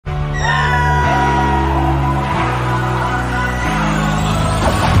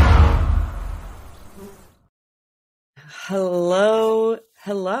Hello,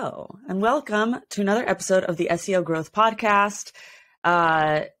 and welcome to another episode of the SEO Growth Podcast.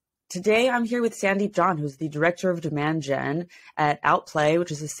 Today I'm here with Sandeep John, who's the Director of Demand Gen at Outplay,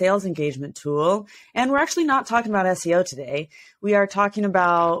 which is a sales engagement tool. And we're actually not talking about SEO today. We are talking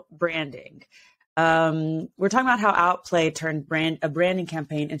about branding. We're talking about how Outplay turned a branding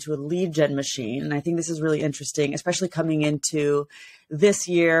campaign into a lead gen machine. And I think this is really interesting, especially coming into this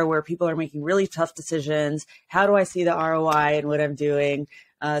year where people are making really tough decisions. How do I see the ROI in what I'm doing?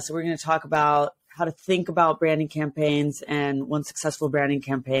 So we're going to talk about how to think about branding campaigns and one successful branding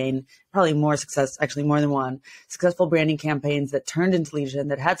campaign, probably more than one, successful branding campaigns that turned into lead gen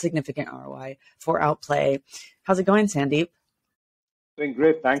that had significant ROI for Outplay. How's it going, Sandeep? Doing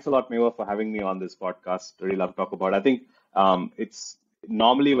great. Thanks a lot, Meva, for having me on this podcast. Really love to talk about it. I think it's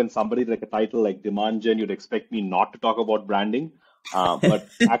normally when somebody like a title like Demand Gen, you'd expect me not to talk about branding. But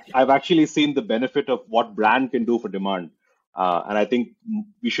I've actually seen the benefit of what brand can do for demand. And I think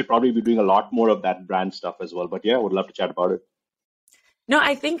we should probably be doing a lot more of that brand stuff as well. But yeah, I would love to chat about it. No,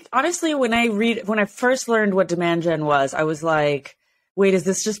 I think honestly, when I first learned what Demand Gen was, I was like, wait, is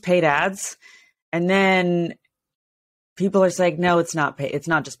this just paid ads? And then people are saying, no, it's not paid. It's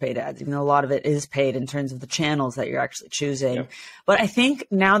not just paid ads, even though a lot of it is paid in terms of the channels that you're actually choosing. Yeah. But I think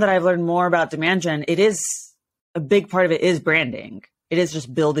now that I've learned more about Demand Gen, it is a big part of it is branding. It is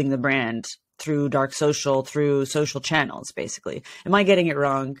just building the brand through dark social, through social channels, basically. Am I getting it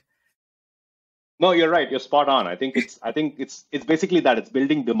wrong? No, you're right. You're spot on. I think it's basically that. It's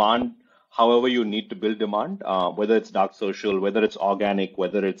building demand however you need to build demand, whether it's dark social, whether it's organic,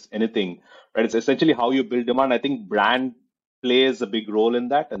 whether it's anything, right? It's essentially how you build demand. I think brand plays a big role in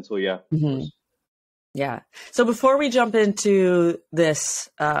that. And so, yeah. Mm-hmm. Yeah. So before we jump into this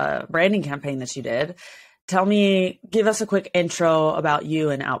branding campaign that you did, give us a quick intro about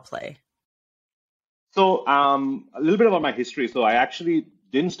you and Outplay. So a little bit about my history. So I actually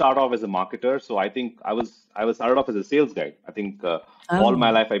didn't start off as a marketer. So I think I was started off as a sales guy. I think all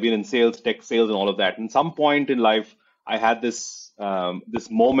my life I've been in sales, tech sales, and all of that. And some point in life, I had this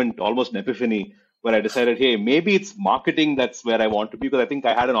moment, almost an epiphany, where I decided, hey, maybe it's marketing that's where I want to be, because I think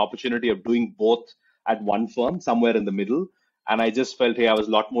I had an opportunity of doing both at one firm, somewhere in the middle. And I just felt, hey, I was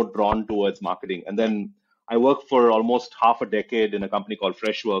a lot more drawn towards marketing. And then I worked for almost half a decade in a company called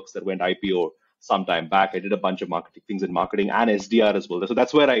Freshworks that went IPO some time back. I did a bunch of marketing things in marketing and SDR as well. So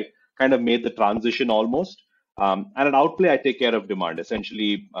that's where I kind of made the transition almost. And at Outplay, I take care of demand.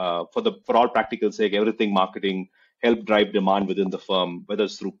 Essentially, for all practical sake, everything marketing, help drive demand within the firm, whether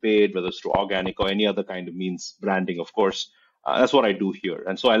it's through paid, whether it's through organic, or any other kind of means, branding, of course. That's what I do here.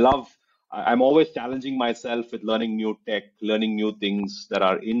 And so I'm always challenging myself with learning new tech, learning new things that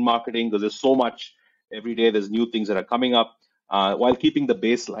are in marketing, because there's so much every day. There's new things that are coming up. While keeping the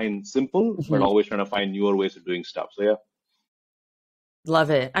baseline simple, but always trying to find newer ways of doing stuff. So, yeah. Love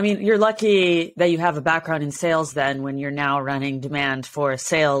it. I mean, you're lucky that you have a background in sales then when you're now running demand for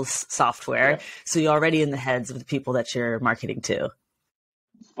sales software. Yeah. So you're already in the heads of the people that you're marketing to.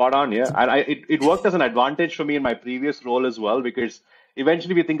 Spot on, yeah. And it worked as an advantage for me in my previous role as well, because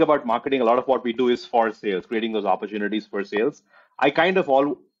eventually we think about marketing, a lot of what we do is for sales, creating those opportunities for sales. I kind of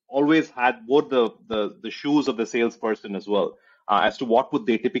always had both the shoes of the salesperson as well, as to what would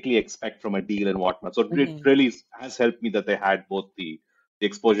they typically expect from a deal and whatnot. So it really has helped me that they had both the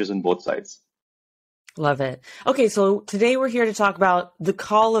exposures in both sides. Love it. Okay, so today we're here to talk about the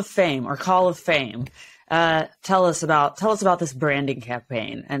Call of Fame or Call of Fame. Tell us about this branding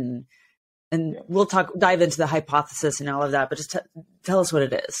campaign, and we'll dive into the hypothesis and all of that. But just tell us what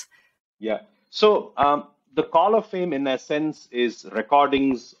it is. Yeah. So the Call of Fame, in a sense, is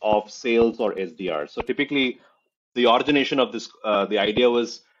recordings of sales or SDR. So typically, the origination of this, the idea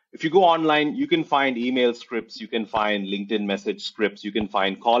was, if you go online, you can find email scripts, you can find LinkedIn message scripts, you can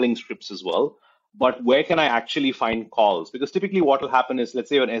find calling scripts as well. But where can I actually find calls? Because typically what will happen is, let's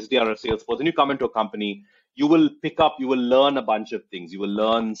say you're an SDR or salesperson, you come into a company, you will learn a bunch of things. You will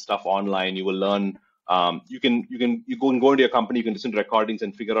learn stuff online. You will learn, you go into your company, you can listen to recordings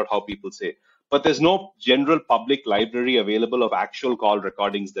and figure out how people say. But there's no general public library available of actual call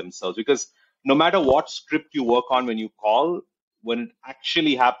recordings themselves, because no matter what script you work on when you call, when it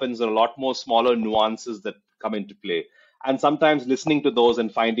actually happens, there are a lot more smaller nuances that come into play. And sometimes listening to those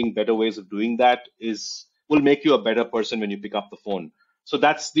and finding better ways of doing that will make you a better person when you pick up the phone. So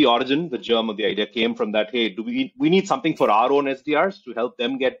that's the origin, the germ of the idea came from that. Hey, we need something for our own SDRs to help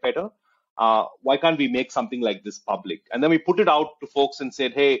them get better? Why can't we make something like this public? And then we put it out to folks and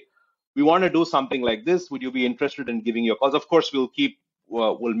said, hey, we want to do something like this. Would you be interested in giving your calls? Of course,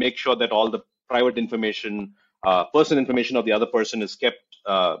 we'll make sure that all the private information, personal information of the other person is kept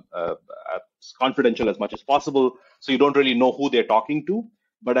confidential as much as possible. So you don't really know who they're talking to,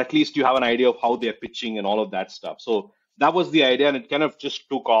 but at least you have an idea of how they're pitching and all of that stuff. So that was the idea, and it kind of just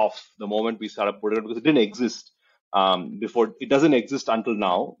took off the moment we started putting it, because it didn't exist before. It doesn't exist until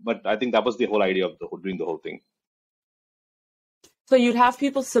now, but I think that was the whole idea of doing the whole thing. So you'd have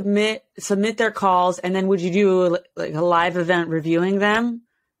people submit their calls, and then would you do like a live event reviewing them?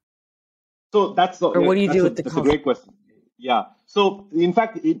 So that's the, or what do you do with the calls? That's a great question. Yeah. So in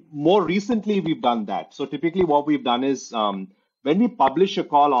fact, more recently we've done that. So typically what we've done is when we publish a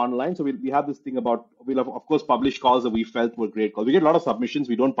call online, so we have this thing about, we'll of course publish calls that we felt were great calls. We get a lot of submissions.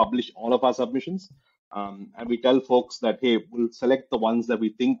 We don't publish all of our submissions. And we tell folks that, hey, we'll select the ones that we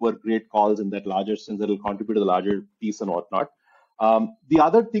think were great calls in that larger sense that will contribute to the larger piece and whatnot. The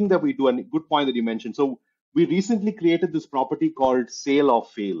other thing that we do, and good point that you mentioned, so we recently created this property called Sale or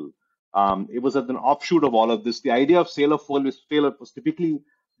Fail. It was an offshoot of all of this. The idea of Sale or Fail was typically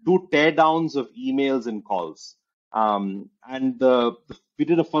do teardowns of emails and calls. We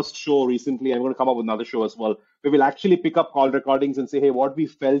did a first show recently. I'm going to come up with another show as well, where we'll actually pick up call recordings and say, hey, what we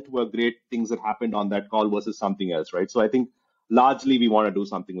felt were great things that happened on that call versus something else, right? So I think largely we want to do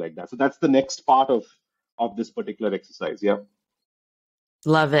something like that. So that's the next part of this particular exercise. Yeah.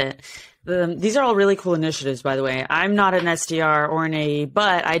 Love it. These are all really cool initiatives, by the way. I'm not an SDR or an AE,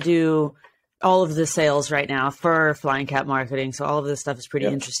 but I do all of the sales right now for Flying Cat Marketing. So all of this stuff is pretty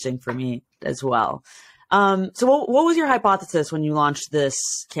interesting for me as well. So what was your hypothesis when you launched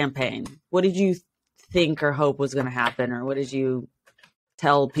this campaign? What did you think or hope was going to happen? Or what did you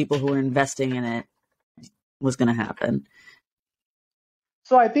tell people who were investing in it was going to happen?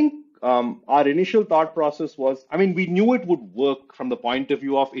 So I think our initial thought process was, I mean, we knew it would work from the point of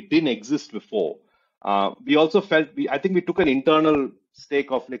view of it didn't exist before. We also felt, I think we took an internal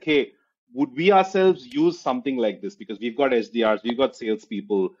stake of like, hey, would we ourselves use something like this? Because we've got SDRs, we've got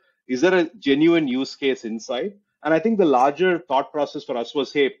salespeople. Is there a genuine use case inside? And I think the larger thought process for us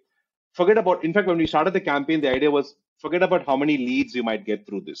was, hey, forget about, in fact, when we started the campaign, the idea was forget about how many leads you might get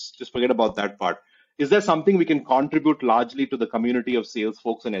through this. Just forget about that part. Is there something we can contribute largely to the community of sales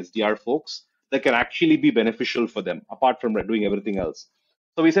folks and SDR folks that can actually be beneficial for them, apart from doing everything else?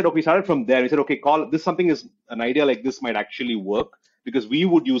 So we said, okay, we started from there. We said, okay, an idea like this might actually work, because we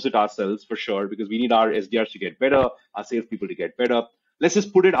would use it ourselves for sure, because we need our SDRs to get better, our salespeople to get better. Let's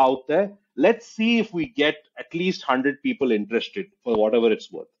just put it out there. Let's see if we get at least 100 people interested for whatever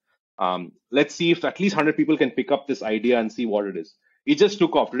it's worth. Let's see if at least 100 people can pick up this idea and see what it is. It just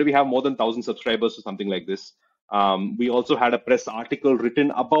took off. Today we have more than 1,000 subscribers or something like this. We also had a press article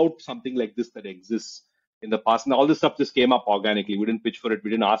written about something like this that exists in the past. And all this stuff just came up organically. We didn't pitch for it.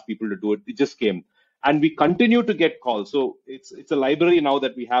 We didn't ask people to do it. It just came. And we continue to get calls. So it's a library now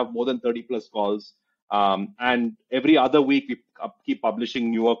that we have more than 30 plus calls. And every other week we keep publishing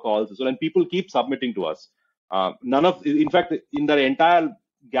newer calls as well. And people keep submitting to us. In fact, in the entire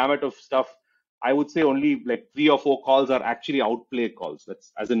gamut of stuff, I would say only like 3 or 4 calls are actually Outplay calls.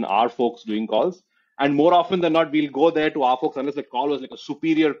 That's as in our folks doing calls. And more often than not, we'll go there to our folks unless the call was like a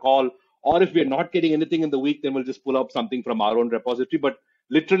superior call. Or if we're not getting anything in the week, then we'll just pull up something from our own repository. But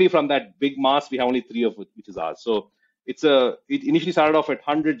literally from that big mass, we have only 3 of it, which is ours. So it initially started off at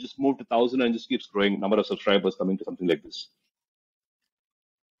 100, just moved to 1,000 and just keeps growing. Number of subscribers coming to something like this.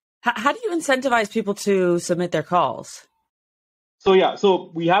 How do you incentivize people to submit their calls?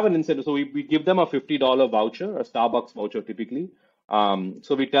 So we have an incentive. So we give them a $50 voucher, a Starbucks voucher typically.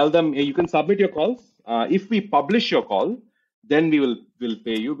 So we tell them, hey, you can submit your calls. If we publish your call, then we'll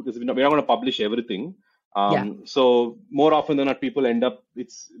pay you, because we're not going to publish everything. So more often than not, people end up,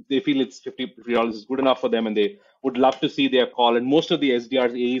 they feel it's $50 is good enough for them, and they would love to see their call. And most of the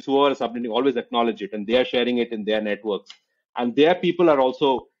SDRs, AEs who are submitting always acknowledge it, and they are sharing it in their networks. And their people are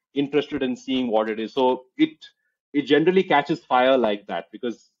also interested in seeing what it is. So it generally catches fire like that,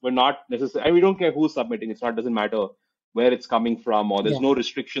 because we're not necessarily, we don't care who's submitting. It doesn't matter where it's coming from, or there's no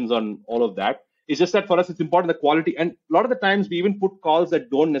restrictions on all of that. It's just that for us, it's important the quality. And a lot of the times we even put calls that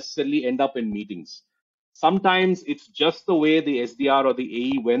don't necessarily end up in meetings. Sometimes it's just the way the SDR or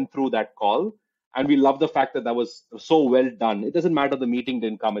the AE went through that call. And we love the fact that was so well done. It doesn't matter the meeting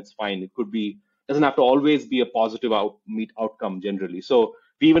didn't come, it's fine. Doesn't have to always be a positive outcome generally. So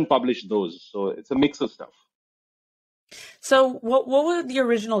we even publish those. So it's a mix of stuff. So what were the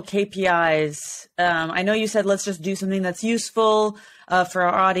original KPIs? I know you said, let's just do something that's useful for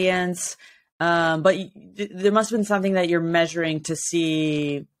our audience. But there must have been something that you're measuring to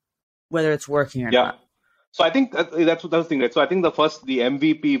see whether it's working or not. So I think that's the thing, right? So I think the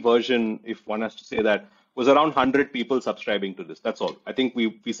MVP version, if one has to say that, was around 100 people subscribing to this. That's all. I think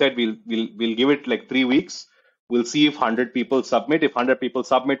we said we'll give it like 3 weeks. We'll see if 100 people submit. If 100 people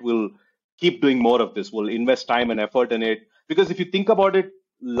submit, we'll keep doing more of this. We'll invest time and effort in it. Because if you think about it,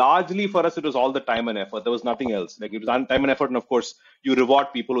 largely for us, it was all the time and effort. There was nothing else. Like, it was time and effort. And of course, you reward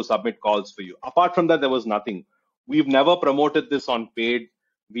people who submit calls for you. Apart from that, there was nothing. We've never promoted this on paid.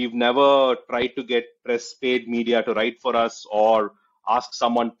 We've never tried to get paid media to write for us or ask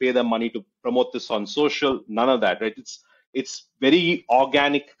someone, pay them money to promote this on social. None of that, right? It's very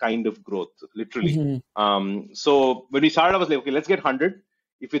organic kind of growth, literally. So when we started, I was like, okay, let's get 100.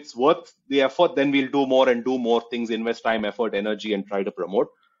 If it's worth the effort, then we'll do more and do more things, invest time, effort, energy, and try to promote.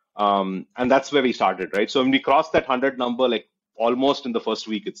 And that's where we started, right? So when we crossed that 100 number, like almost in the first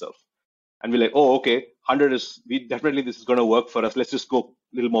week itself, and we're like, oh, okay, 100 is, this is going to work for us. Let's just go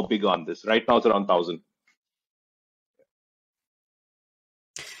a little more big on this. Right now it's around 1,000.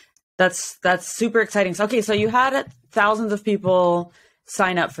 That's super exciting. So, okay, so you had thousands of people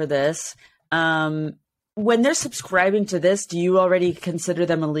sign up for this. When they're subscribing to this, do you already consider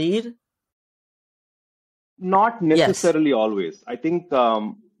them a lead? Not necessarily always. I think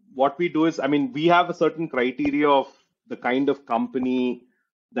what we do is, we have a certain criteria of the kind of company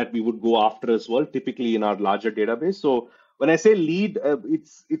that we would go after as well, typically in our larger database. So when I say lead,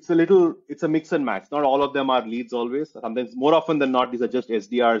 it's a mix and match. Not all of them are leads always. Sometimes, more often than not, these are just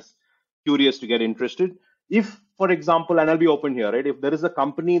SDRs curious to get interested. If, for example, and I'll be open here, right? If there is a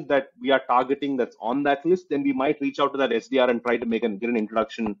company that we are targeting that's on that list, then we might reach out to that SDR and try to get an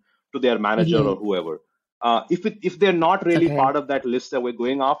introduction to their manager or whoever. If they're not really part of that list that we're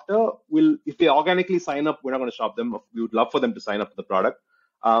going after, if they organically sign up, we're not going to stop them. We would love for them to sign up for the product,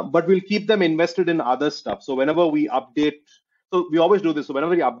 but we'll keep them invested in other stuff. So whenever we update, so we always do this. So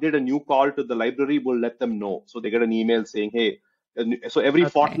whenever we update a new call to the library, we'll let them know. So they get an email saying, hey, so every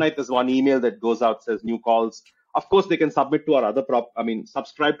fortnight there's one email that goes out, says new calls. Of course, they can submit to our other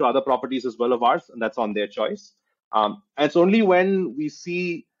subscribe to other properties as well of ours, and that's on their choice. And it's only when we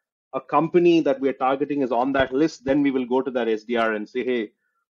see a company that we're targeting is on that list, then we will go to that SDR and say, hey,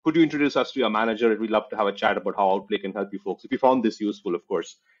 could you introduce us to your manager? We'd love to have a chat about how Outplay can help you folks. If you found this useful, of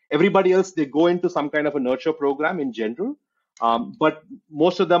course. Everybody else, they go into some kind of a nurture program in general. But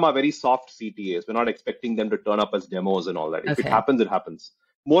most of them are very soft CTAs. We're not expecting them to turn up as demos and all that. If it happens, it happens.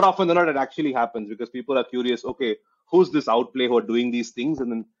 More often than not, it actually happens because people are curious, okay, who's this Outplay who are doing these things?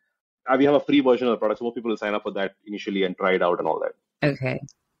 And then we have a free version of the product. So more people will sign up for that initially and try it out and all that. Okay.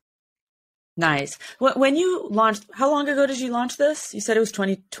 Nice. When you launched, how long ago did you launch this? You said it was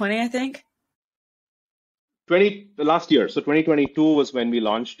 2020, I think? Last year. So 2022 was when we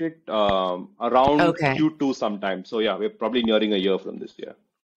launched it, around Q2 sometime. So yeah, we're probably nearing a year from this year.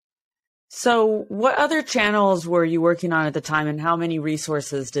 So what other channels were you working on at the time, and how many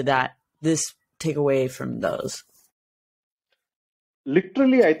resources did this take away from those?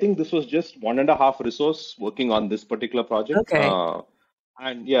 Literally, I think this was just 1.5 resource working on this particular project. Okay.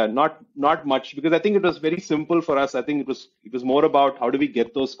 And yeah, not much, because I think it was very simple for us. I think it was more about how do we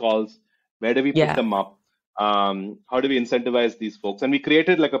get those calls, where do we put them up, how do we incentivize these folks, and we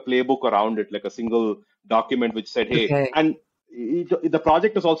created like a playbook around it, like a single document which said, hey, and the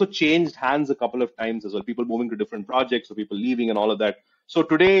project has also changed hands a couple of times as well. People moving to different projects, or people leaving, and all of that. So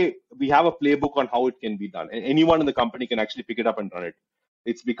today we have a playbook on how it can be done, and anyone in the company can actually pick it up and run it.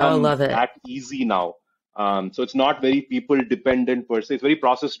 It's become that easy now. So it's not very people dependent per se. It's very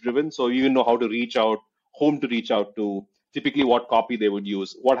process driven. So you know how to reach out, whom to reach out to, typically what copy they would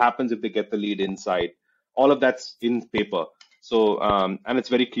use, what happens if they get the lead inside. All of that's in paper. So and it's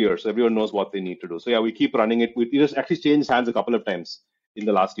very clear. So everyone knows what they need to do. So yeah, we keep running it. We just actually changed hands a couple of times in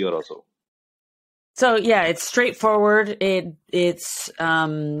the last year or so. So yeah, it's straightforward. It's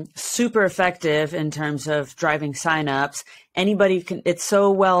super effective in terms of driving signups. Anybody can. It's so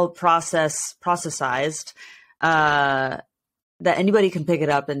well processized that anybody can pick it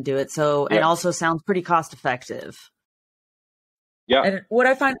up and do it. So and also sounds pretty cost effective. Yeah. And what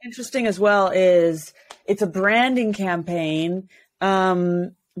I find interesting as well is it's a branding campaign.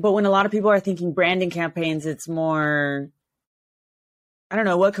 But when a lot of people are thinking branding campaigns, it's more, I don't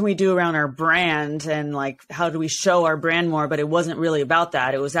know, what can we do around our brand and like, how do we show our brand more? But it wasn't really about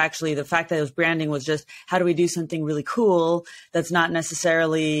that. It was actually the fact that it was branding was just, how do we do something really cool that's not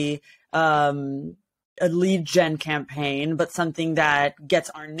necessarily a lead gen campaign, but something that gets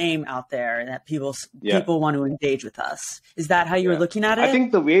our name out there and that people want to engage with us. Is that how you were looking at it? I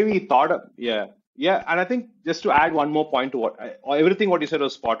think the way we thought of, and I think just to add one more point to everything what you said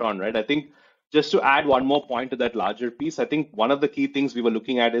was spot on, right? I think just to add one more point to that larger piece, I think one of the key things we were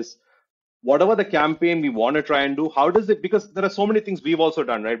looking at is whatever the campaign we want to try and do, how does it, because there are so many things we've also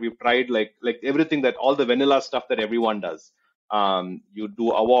done, right? We've tried like everything, that all the vanilla stuff that everyone does. You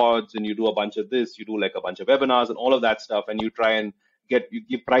do awards and you do a bunch of this, you do like a bunch of webinars and all of that stuff, and you try and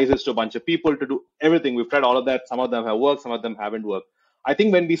give prizes to a bunch of people to do everything. We've tried all of that. Some of them have worked, some of them haven't worked. I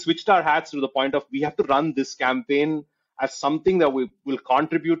think when we switched our hats to the point of we have to run this campaign as something that we will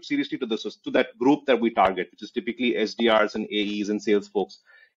contribute seriously to that group that we target, which is typically SDRs and AEs and sales folks.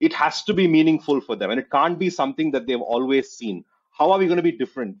 It has to be meaningful for them, and it can't be something that they've always seen. How are we going to be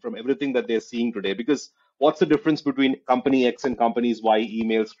different from everything that they're seeing today? Because what's the difference between company X and companies Y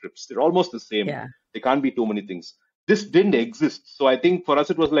email scripts? They're almost the same. Yeah. They can't be too many things. This didn't exist. So I think for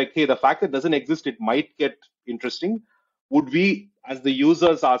us, it was like, hey, the fact that it doesn't exist, it might get interesting. Would we, as the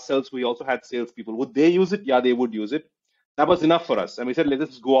users ourselves, we also had salespeople, would they use it? Yeah, they would use it. That was enough for us. And we said,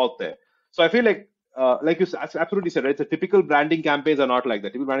 let's go out there. So I feel like you absolutely said, right? The typical branding campaigns are not like that.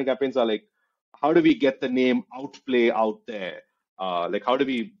 Typical branding campaigns are like, how do we get the name Outplay out there? Like, what do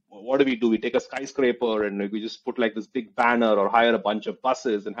we do? We take a skyscraper and we just put like this big banner or hire a bunch of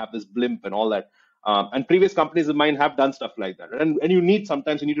buses and have this blimp and all that. And previous companies of mine have done stuff like that. And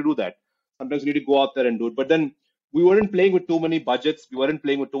sometimes you need to do that. Sometimes you need to go out there and do it. But then we weren't playing with too many budgets. We weren't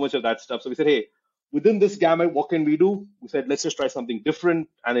playing with too much of that stuff. So we said, hey, within this gamut, what can we do? We said, let's just try something different.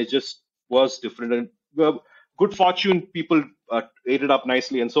 And it just was different. And good fortune, people ate it up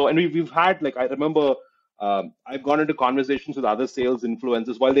nicely. And we've had, like, I remember I've gone into conversations with other sales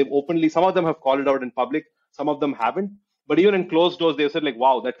influencers. While they've openly, some of them have called it out in public, some of them haven't. But even in closed doors, they've said like,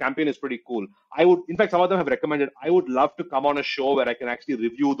 wow, that campaign is pretty cool. In fact, some of them have recommended, I would love to come on a show where I can actually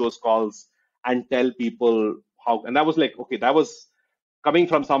review those calls and tell people how. And that was like, okay, that was coming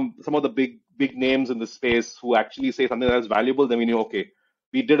from some of the big names in the space who actually say something that's valuable. Then we knew, okay,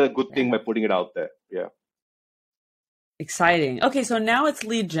 we did a good thing by putting it out there. Yeah. Exciting. Okay, so now it's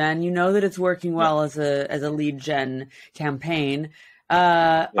lead gen. You know that it's working well as a lead gen campaign.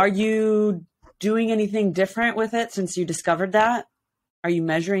 Are you doing anything different with it since you discovered that? Are you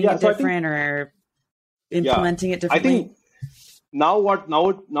measuring it different or implementing it differently? I think now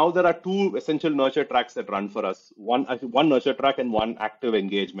there are two essential nurture tracks that run for us. One nurture track and one active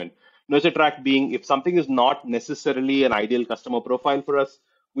engagement. Nurture track being if something is not necessarily an ideal customer profile for us,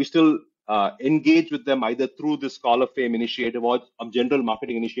 we still engage with them either through this Call of Fame initiative or general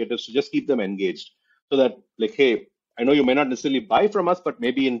marketing initiatives to just keep them engaged. So that, like, hey, I know you may not necessarily buy from us, but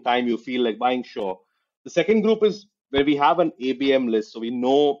maybe in time you feel like buying, sure. The second group is where we have an ABM list. So we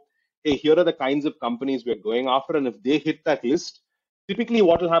know, hey, here are the kinds of companies we're going after. And if they hit that list, typically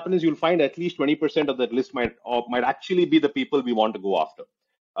what will happen is you'll find at least 20% of that list might actually be the people we want to go after.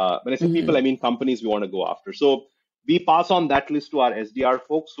 When I say people, I mean companies we want to go after. So we pass on that list to our SDR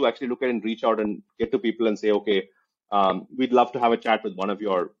folks who actually look at and reach out and get to people and say, okay, we'd love to have a chat with one of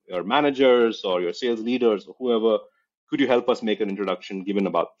your managers or your sales leaders or whoever. Could you help us make an introduction given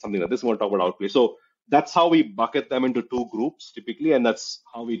about something like this? We want to talk about Outplay. So that's how we bucket them into two groups typically, and that's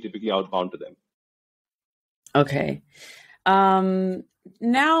how we typically outbound to them. Okay.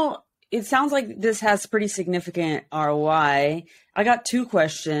 Now it sounds like this has pretty significant ROI. I got two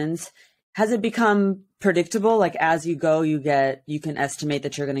questions. Has it become predictable? Like as you go, you can estimate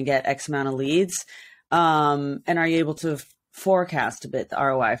that you're going to get X amount of leads. And are you able to forecast a bit the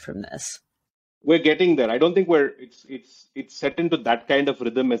ROI from this? We're getting there. I don't think it's set into that kind of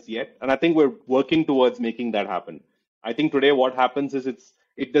rhythm as yet. And I think we're working towards making that happen. I think today what happens is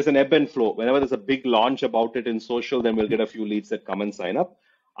there's an ebb and flow. Whenever there's a big launch about it in social, then we'll get a few leads that come and sign up.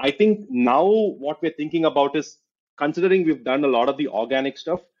 I think now what we're thinking about is, considering we've done a lot of the organic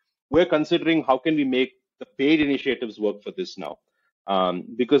stuff, we're considering how can we make the paid initiatives work for this now.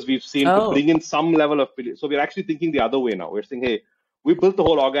 Because we've seen to bring in some level of, so we're actually thinking the other way now. We're saying, hey, we built the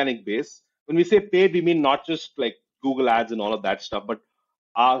whole organic base. When we say paid, we mean not just like Google ads and all of that stuff, but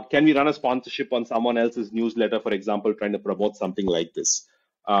can we run a sponsorship on someone else's newsletter, for example, trying to promote something like this?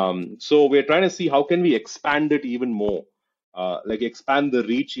 So we're trying to see how can we expand it even more, like expand the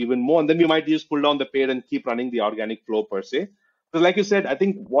reach even more. And then we might just pull down the paid and keep running the organic flow per se. Because like you said, I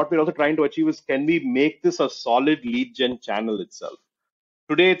think what we're also trying to achieve is, can we make this a solid lead gen channel itself?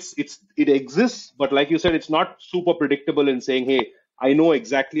 Today, it exists, but like you said, it's not super predictable in saying, hey, I know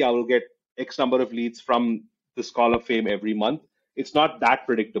exactly I will get X number of leads from this Call of Fame every month. It's not that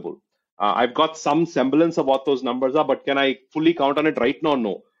predictable. I've got some semblance of what those numbers are, but can I fully count on it right now?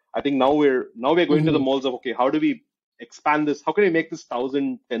 No. I think now we're going to the molds of, okay, how do we expand this? How can we make this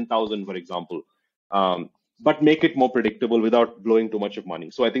 1,000, 10,000, for example, but make it more predictable without blowing too much of money?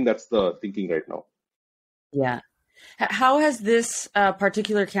 So I think that's the thinking right now. Yeah. How has this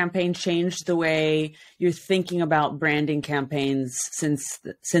particular campaign changed the way you're thinking about branding campaigns since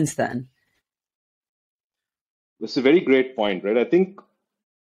then? That's a very great point, right? I think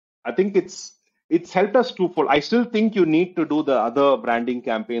it's helped us twofold. I still think you need to do the other branding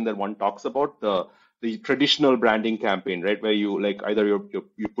campaign that one talks about, the the traditional branding campaign, right? Where you like either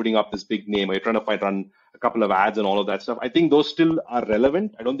you're putting up this big name or you're trying to run a couple of ads and all of that stuff. I think those still are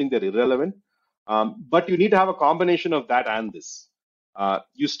relevant. I don't think they're irrelevant. But you need to have a combination of that and this.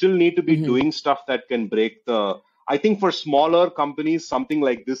 You still need to be doing stuff that can break the. I think for smaller companies, something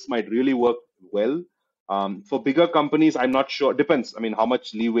like this might really work well. For bigger companies, I'm not sure. Depends. I mean, how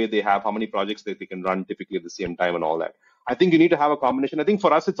much leeway they have, how many projects that they can run typically at the same time, and all that. I think you need to have a combination. I think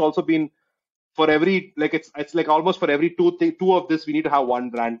for us, it's also been for every like it's like almost for every two of this, we need to have one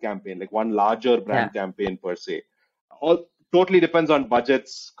brand campaign, like one larger brand campaign per se. All totally depends on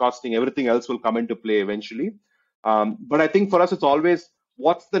budgets, costing, everything else will come into play eventually. But I think for us, it's always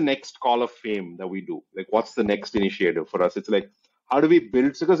what's the next call of fame that we do? Like, what's the next initiative for us? It's like, how do we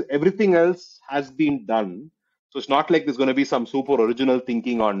build? Because everything else has been done. So it's not like there's going to be some super original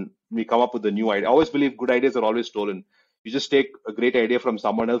thinking on we come up with a new idea. I always believe good ideas are always stolen. You just take a great idea from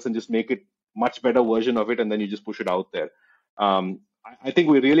someone else and just make it much better version of it, and then you just push it out there. I think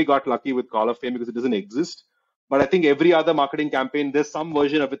we really got lucky with Call of Fame because it doesn't exist. But I think every other marketing campaign, there's some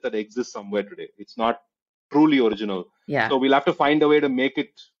version of it that exists somewhere today. It's not truly original. Yeah. So we'll have to find a way to make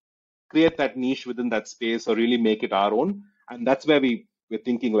it, create that niche within that space or really make it our own. And that's where we're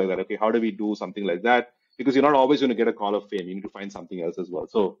thinking like that. Okay, how do we do something like that? Because you're not always going to get a Call of Fame. You need to find something else as well.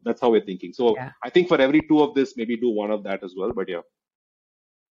 So that's how we're thinking. So I think for every two of this, maybe do one of that as well. But yeah.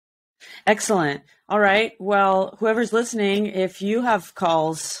 Excellent. All right. Well, whoever's listening, if you have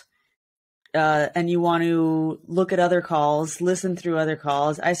calls and you want to look at other calls, listen through other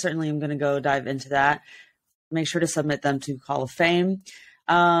calls, I certainly am going to go dive into that. Make sure to submit them to Call of Fame.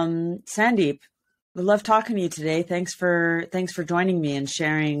 Sandeep, we love talking to you today. Thanks for joining me and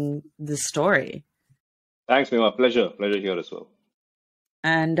sharing this story. Thanks, Mima. Pleasure here as well.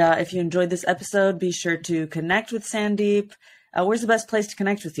 And if you enjoyed this episode, be sure to connect with Sandeep. Where's the best place to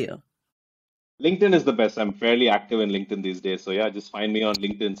connect with you? LinkedIn is the best. I'm fairly active in LinkedIn these days. So yeah, just find me on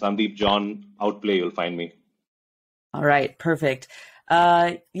LinkedIn, Sandeep John, Outplay, you'll find me. All right, perfect.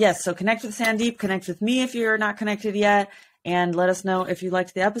 Yes, so connect with Sandeep, connect with me if you're not connected yet, and let us know if you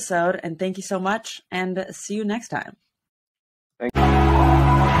liked the episode. And thank you so much, and see you next time. Thank you.